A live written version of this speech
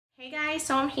Hey guys,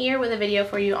 so I'm here with a video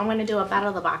for you. I'm going to do a battle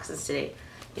of the boxes today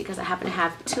because I happen to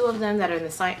have two of them that are in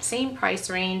the same price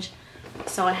range.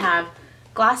 So I have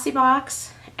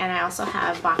Glossybox and I also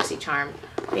have Boxycharm.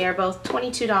 They are both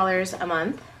 $22 a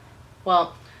month.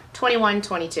 Well, $21,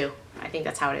 $22. I think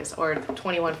that's how it is, or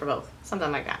 $21 for both,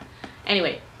 something like that.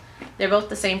 Anyway, they're both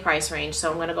the same price range,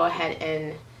 so I'm going to go ahead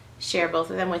and share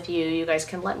both of them with you. You guys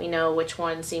can let me know which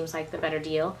one seems like the better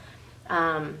deal.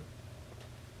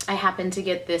 I happened to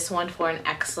get this one for an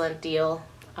excellent deal.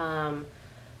 I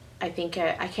think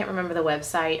I can't remember the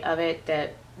website of it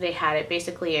that they had it.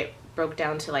 Basically, it broke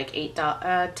down to like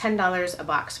 $10 a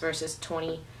box versus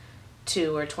 $22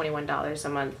 or $21 a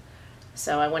month.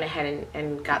 So I went ahead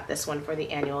and got this one for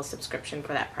the annual subscription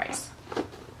for that price.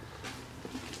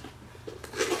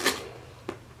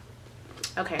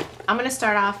 Okay, I'm gonna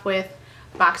start off with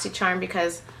Boxycharm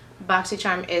because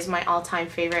Boxycharm is my all-time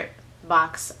favorite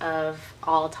box of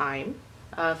all time,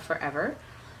 forever.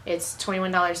 It's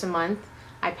 $21 a month.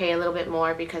 I pay a little bit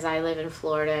more because I live in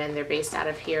Florida and they're based out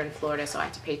of here in Florida, so I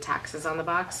have to pay taxes on the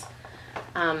box.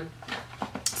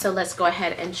 So let's go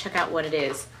ahead and check out what it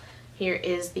is. Here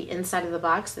is the inside of the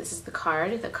box. This is the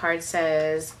card. The card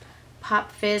says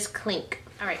Pop Fizz Clink.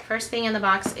 Alright, first thing in the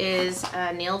box is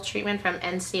a nail treatment from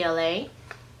NCLA.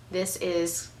 This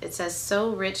is, it says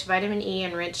So Rich Vitamin E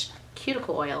and Rich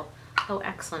Cuticle Oil. Oh,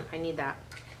 excellent. I need that.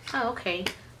 Oh, okay.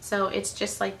 So it's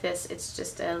just like this. It's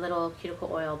just a little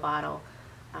cuticle oil bottle.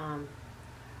 Let's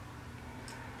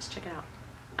check it out.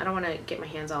 I don't want to get my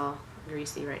hands all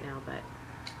greasy right now, but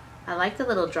I like the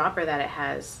little dropper that it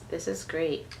has. This is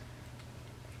great.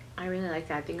 I really like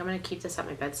that. I think I'm going to keep this at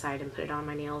my bedside and put it on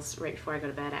my nails right before I go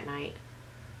to bed at night.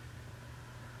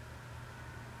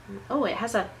 Oh, it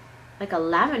has like a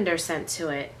lavender scent to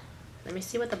it. Let me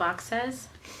see what the box says.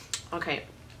 Okay.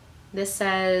 This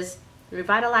says,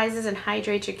 revitalizes and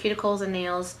hydrates your cuticles and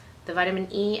nails. The vitamin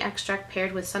E extract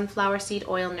paired with sunflower seed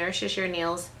oil nourishes your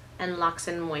nails and locks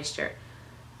in moisture.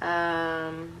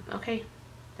 Okay,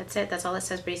 that's it. That's all it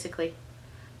says basically.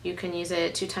 You can use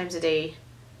it 2 times a day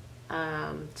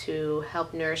to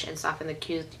help nourish and soften the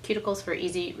cuticles for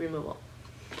easy removal.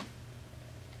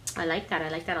 I like that. I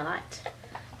like that a lot.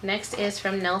 Next is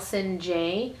from Nelson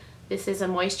J. This is a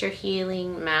moisture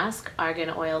healing mask. Argan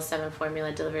Oil 7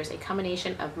 formula delivers a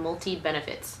combination of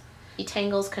multi-benefits.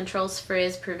 Detangles, controls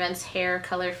frizz, prevents hair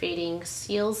color fading,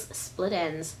 seals split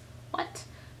ends. What?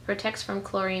 Protects from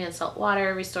chlorine and salt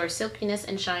water, restores silkiness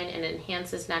and shine, and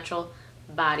enhances natural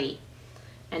body.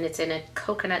 And it's in a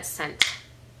coconut scent.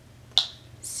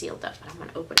 Sealed up. I'm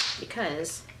gonna open it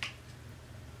because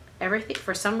everything,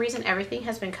 for some reason, everything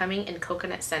has been coming in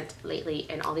coconut scent lately,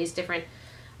 and all these different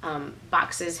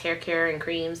boxes, hair care and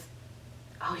creams.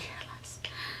 Oh yeah,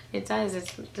 it does.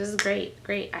 This is great.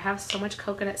 Great. I have so much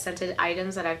coconut scented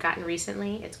items that I've gotten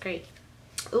recently. It's great.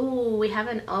 Ooh, we have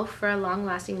an Ofra long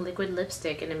lasting liquid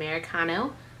lipstick in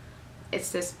Americano.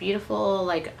 It's this beautiful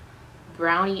like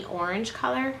brownie orange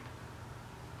color.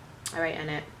 All right,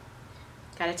 Annette.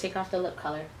 Gotta take off the lip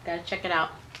color. Gotta check it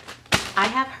out. I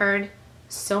have heard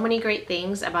so many great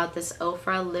things about this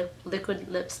Ofra liquid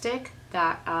lipstick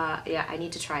that yeah, I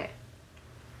need to try it.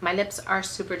 My lips are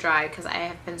super dry because I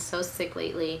have been so sick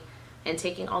lately and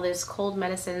taking all these cold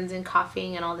medicines and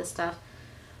coughing and all this stuff.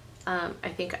 I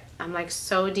think I'm like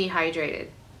so dehydrated.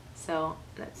 So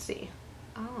let's see.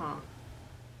 Oh,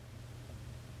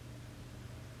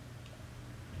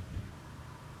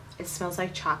 it smells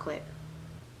like chocolate.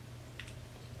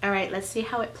 All right, let's see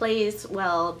how it plays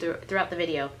well throughout the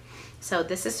video. So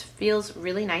this feels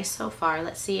really nice so far.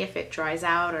 Let's see if it dries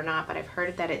out or not, but I've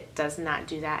heard that it does not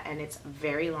do that and it's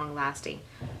very long lasting.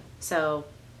 So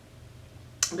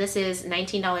this is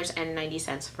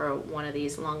 $19.90 for one of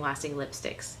these long lasting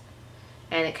lipsticks.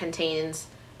 And it contains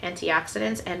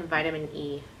antioxidants and vitamin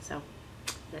E. So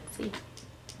let's see.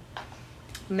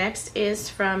 Next is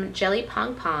from Jelly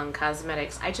Pong Pong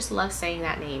Cosmetics. I just love saying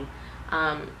that name.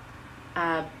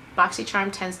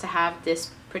 Boxycharm tends to have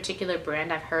this particular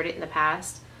brand. I've heard it in the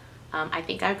past. I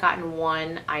think I've gotten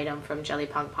one item from Jelly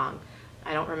Pong Pong.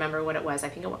 I don't remember what it was. I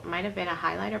think it might have been a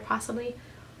highlighter possibly.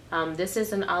 This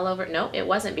is an all over, no it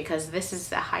wasn't, because this is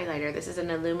a highlighter. This is an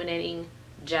illuminating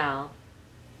gel.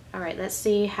 Alright, let's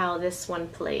see how this one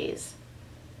plays.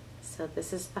 So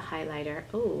this is the highlighter.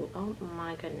 Ooh, oh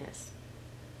my goodness.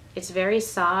 It's very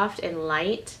soft and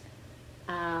light.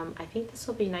 I think this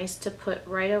will be nice to put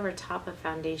right over top of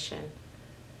foundation.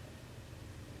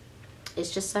 It's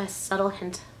just a subtle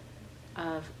hint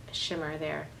of shimmer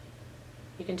there.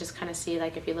 You can just kind of see,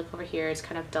 like if you look over here, it's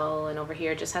kind of dull, and over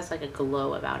here it just has like a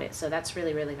glow about it. So that's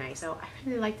really, really nice. So I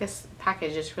really like this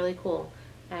package. It's really cool.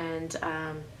 And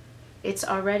it's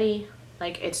already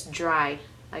like it's dry.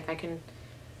 Like I can,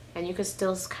 and you can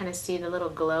still kind of see the little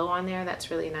glow on there. That's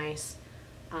really nice.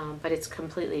 But it's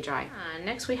completely dry.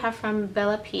 Next we have from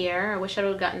Bella Pierre. I wish I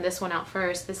would have gotten this one out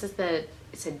first. This is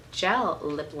it's a gel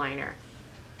lip liner.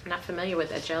 I'm not familiar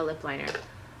with a gel lip liner.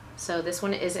 So this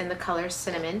one is in the color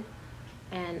Cinnamon.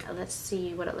 And let's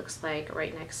see what it looks like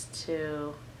right next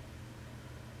to.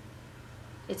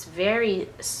 It's very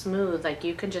smooth, like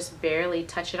you can just barely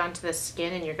touch it onto the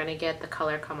skin and you're gonna get the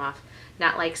color come off.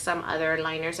 Not like some other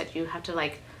liners that you have to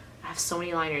like, I have so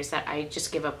many liners that I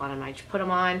just give up on them. I just put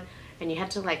them on and you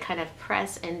have to like kind of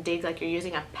press and dig like you're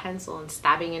using a pencil and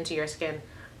stabbing into your skin.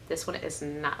 This one is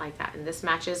not like that, and this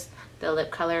matches the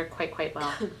lip color quite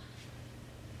well.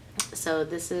 So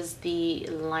this is the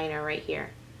liner right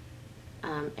here.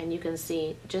 And you can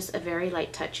see just a very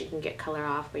light touch, you can get color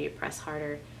off where you press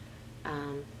harder.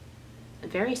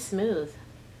 Very smooth.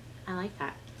 I like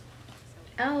that.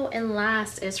 Oh, and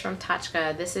last is from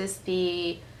Tatchka. This is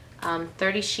the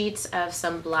 30 sheets of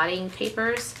some blotting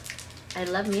papers. I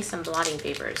love me some blotting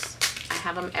papers. I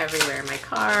have them everywhere, in my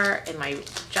car, in my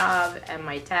job, and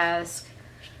my desk.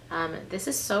 This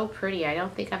is so pretty. I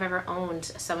don't think I've ever owned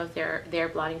some of their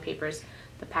blotting papers.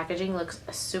 The packaging looks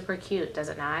super cute, does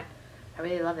it not? I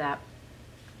really love that.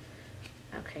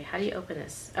 Okay, how do you open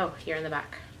this? Oh, here in the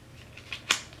back.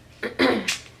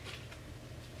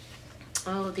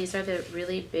 Oh, these are the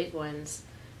really big ones.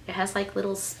 It has like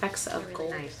little specks of really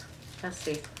gold. Nice. Let's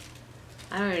see.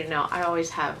 I don't even know. I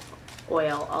always have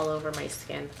oil all over my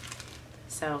skin.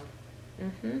 So,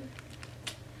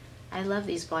 I love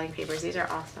these blotting papers. These are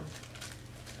awesome.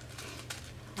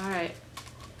 All right.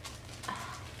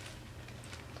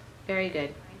 Very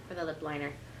good for the lip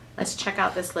liner. Let's check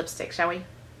out this lipstick, shall we?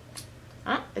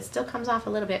 It still comes off a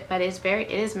little bit, but it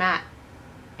is matte,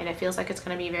 and it feels like it's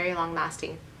going to be very long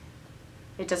lasting.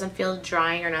 It doesn't feel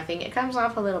drying or nothing. It comes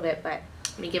off a little bit, but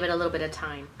let me give it a little bit of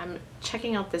time. I'm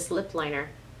checking out this lip liner,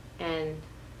 and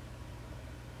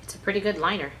it's a pretty good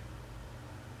liner.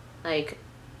 Like,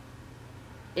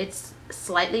 it's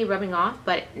slightly rubbing off,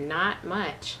 but not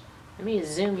much. Let me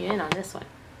zoom you in on this one.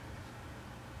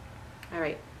 All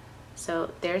right,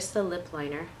 so there's the lip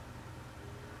liner.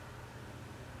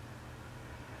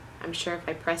 I'm sure if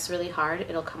I press really hard,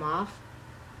 it'll come off,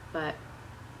 but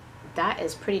that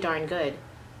is pretty darn good.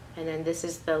 And then this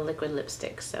is the liquid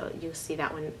lipstick, so you see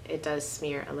that one, it does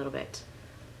smear a little bit,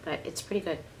 but it's pretty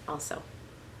good also.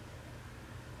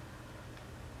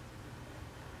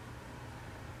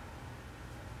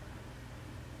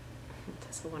 It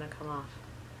doesn't want to come off.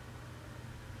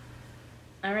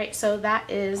 All right, so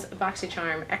that is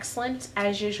Boxycharm. Excellent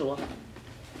as usual.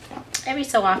 Every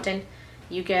so often,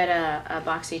 you get a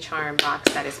Boxycharm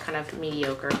box that is kind of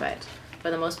mediocre, but for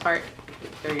the most part,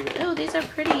 oh, these are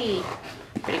pretty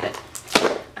good.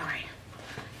 All right,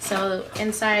 so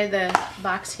inside the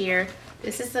box here,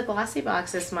 this is the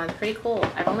Glossybox this month. Pretty cool.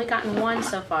 I've only gotten one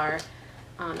so far,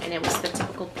 and it was the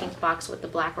typical pink box with the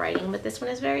black writing, but this one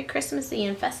is very Christmassy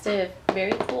and festive.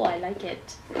 Very cool. I like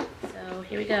it. So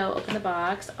here we go. Open the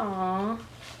box. Aww,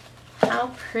 how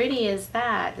pretty is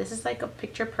that? This is like a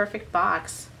picture perfect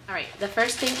box. All right, the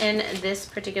first thing in this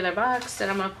particular box that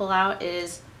I'm gonna pull out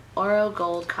is Oro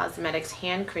Gold Cosmetics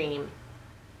hand cream.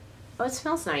 Oh, it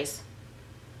smells nice.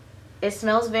 It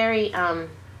smells very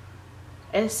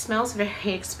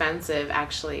expensive,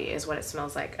 actually, is what it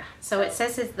smells like. So it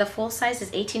says the full size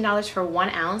is $18 for 1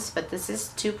 ounce, but this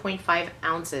is 2.5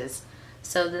 ounces.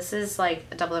 So this is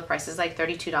like double the price. It's like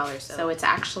 $32. So it's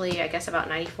actually, I guess, about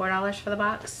 $94 for the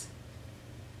box.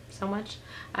 So much?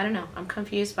 I don't know. I'm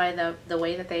confused by the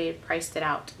way that they priced it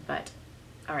out, but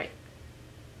all right.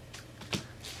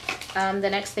 The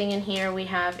next thing in here we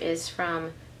have is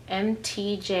from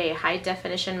MTJ High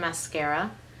Definition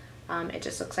Mascara. It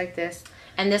just looks like this.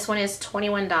 And this one is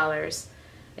 $21.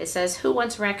 It says, "Who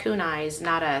wants raccoon eyes?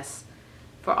 Not us.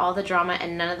 For all the drama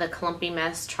and none of the clumpy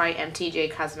mess, try MTJ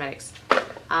Cosmetics."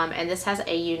 And this has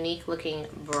a unique looking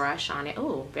brush on it.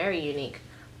 Oh, very unique.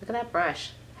 Look at that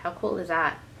brush. How cool is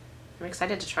that? I'm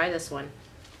excited to try this one.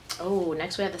 Oh,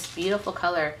 next we have this beautiful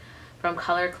color from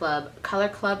Color Club. Color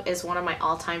Club is one of my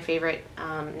all-time favorite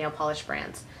nail polish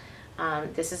brands.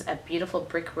 This is a beautiful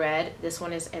brick red. This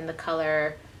one is in the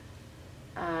color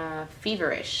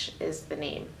Feverish is the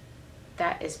name.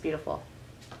 That is beautiful.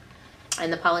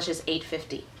 And the polish is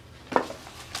 $8.50.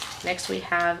 Next we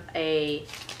have a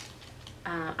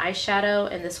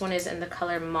eyeshadow, and this one is in the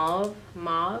color Mauve,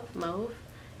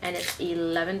 and it's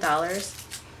 $11.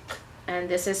 And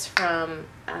this is from,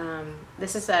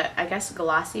 this is I guess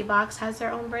Glossybox has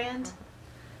their own brand.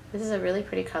 This is a really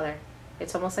pretty color.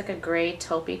 It's almost like a gray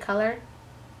taupey color.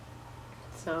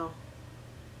 So,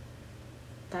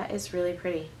 That is really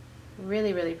pretty.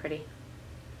 Really, really pretty.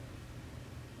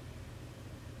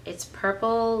 It's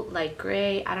purple, like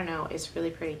gray, I don't know, it's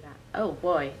really pretty. Oh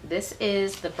boy, this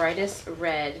is the brightest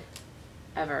red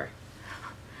ever.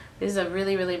 This is a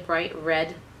really, really bright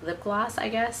red lip gloss, I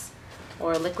guess,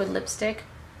 or liquid lipstick.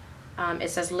 It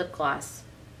says lip gloss.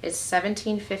 It's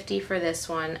 $17.50 for this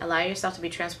one. Allow yourself to be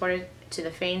transported to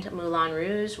the famed Moulin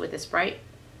Rouge with this bright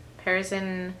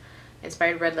Parisian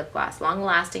inspired red lip gloss, long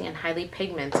lasting and highly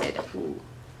pigmented. Ooh.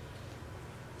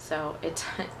 So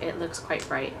it looks quite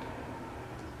bright.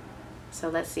 So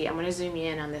let's see, I'm gonna zoom you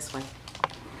in on this one.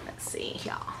 Let's see,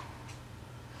 y'all.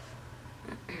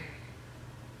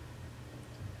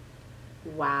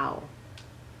 Wow.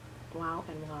 Wow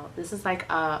and wow. This is like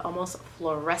almost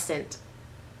fluorescent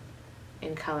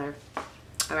in color.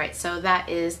 All right, so that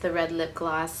is the red lip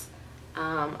gloss.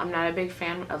 I'm not a big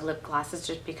fan of lip glosses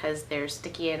just because they're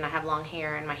sticky and I have long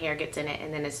hair and my hair gets in it,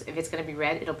 and then if it's gonna be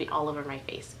red, it'll be all over my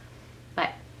face.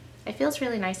 But it feels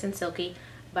really nice and silky,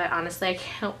 but honestly, I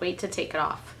can't wait to take it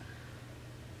off.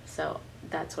 So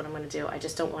that's what I'm gonna do. I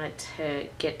just don't want it to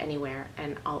get anywhere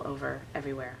and all over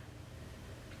everywhere.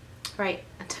 Right,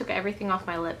 I took everything off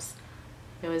my lips.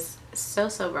 It was so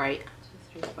bright.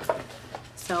 2, 3, 4.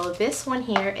 So this one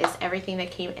here is everything that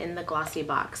came in the glossy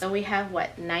box. So we have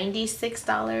what,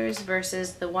 $96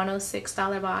 versus the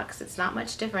 $106 box. It's not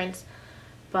much difference,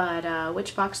 but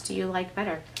which box do you like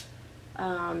better?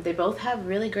 They both have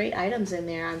really great items in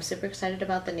there. I'm super excited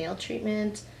about the nail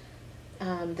treatment,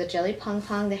 the jelly pong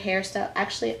pong, the hair stuff.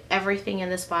 Actually, everything in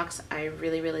this box I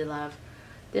really, really love.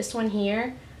 This one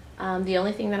here, the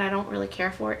only thing that I don't really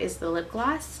care for is the lip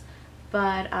gloss,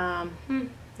 but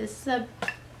this is a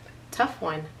tough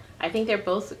one. I think they're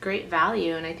both great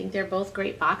value, and I think they're both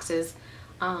great boxes.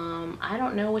 I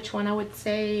don't know which one I would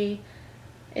say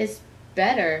is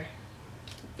better.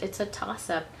 It's a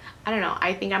toss-up. I don't know.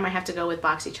 I think I might have to go with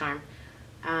Boxycharm,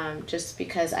 just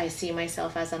because I see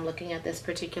myself, as I'm looking at this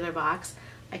particular box,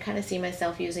 I kind of see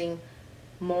myself using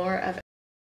more of